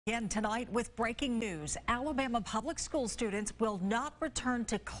Again tonight with breaking news. Alabama public school students will not return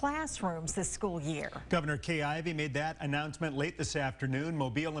to classrooms this school year. Governor Kay Ivey made that announcement late this afternoon.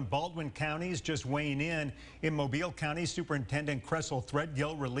 Mobile and Baldwin counties just weighing in. In Mobile County, Superintendent Cressel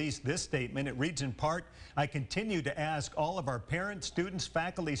Threadgill released this statement. It reads in part, "I continue to ask all of our parents, students,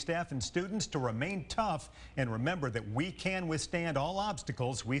 faculty, staff, and students to remain tough and remember that we can withstand all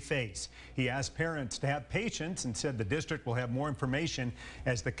obstacles we face." He asked parents to have patience and said the district will have more information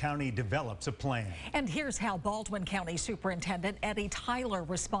as the county develops a plan. And here's how Baldwin County Superintendent Eddie Tyler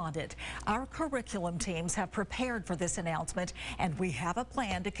responded. "Our curriculum teams have prepared for this announcement, and we have a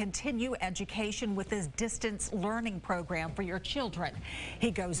plan to continue education with this distance learning program for your children."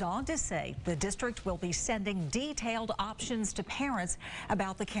 He goes on to say the district will be sending detailed options to parents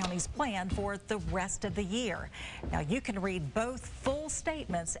about the county's plan for the rest of the year. Now, you can read both full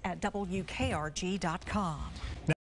statements at WKRG.com.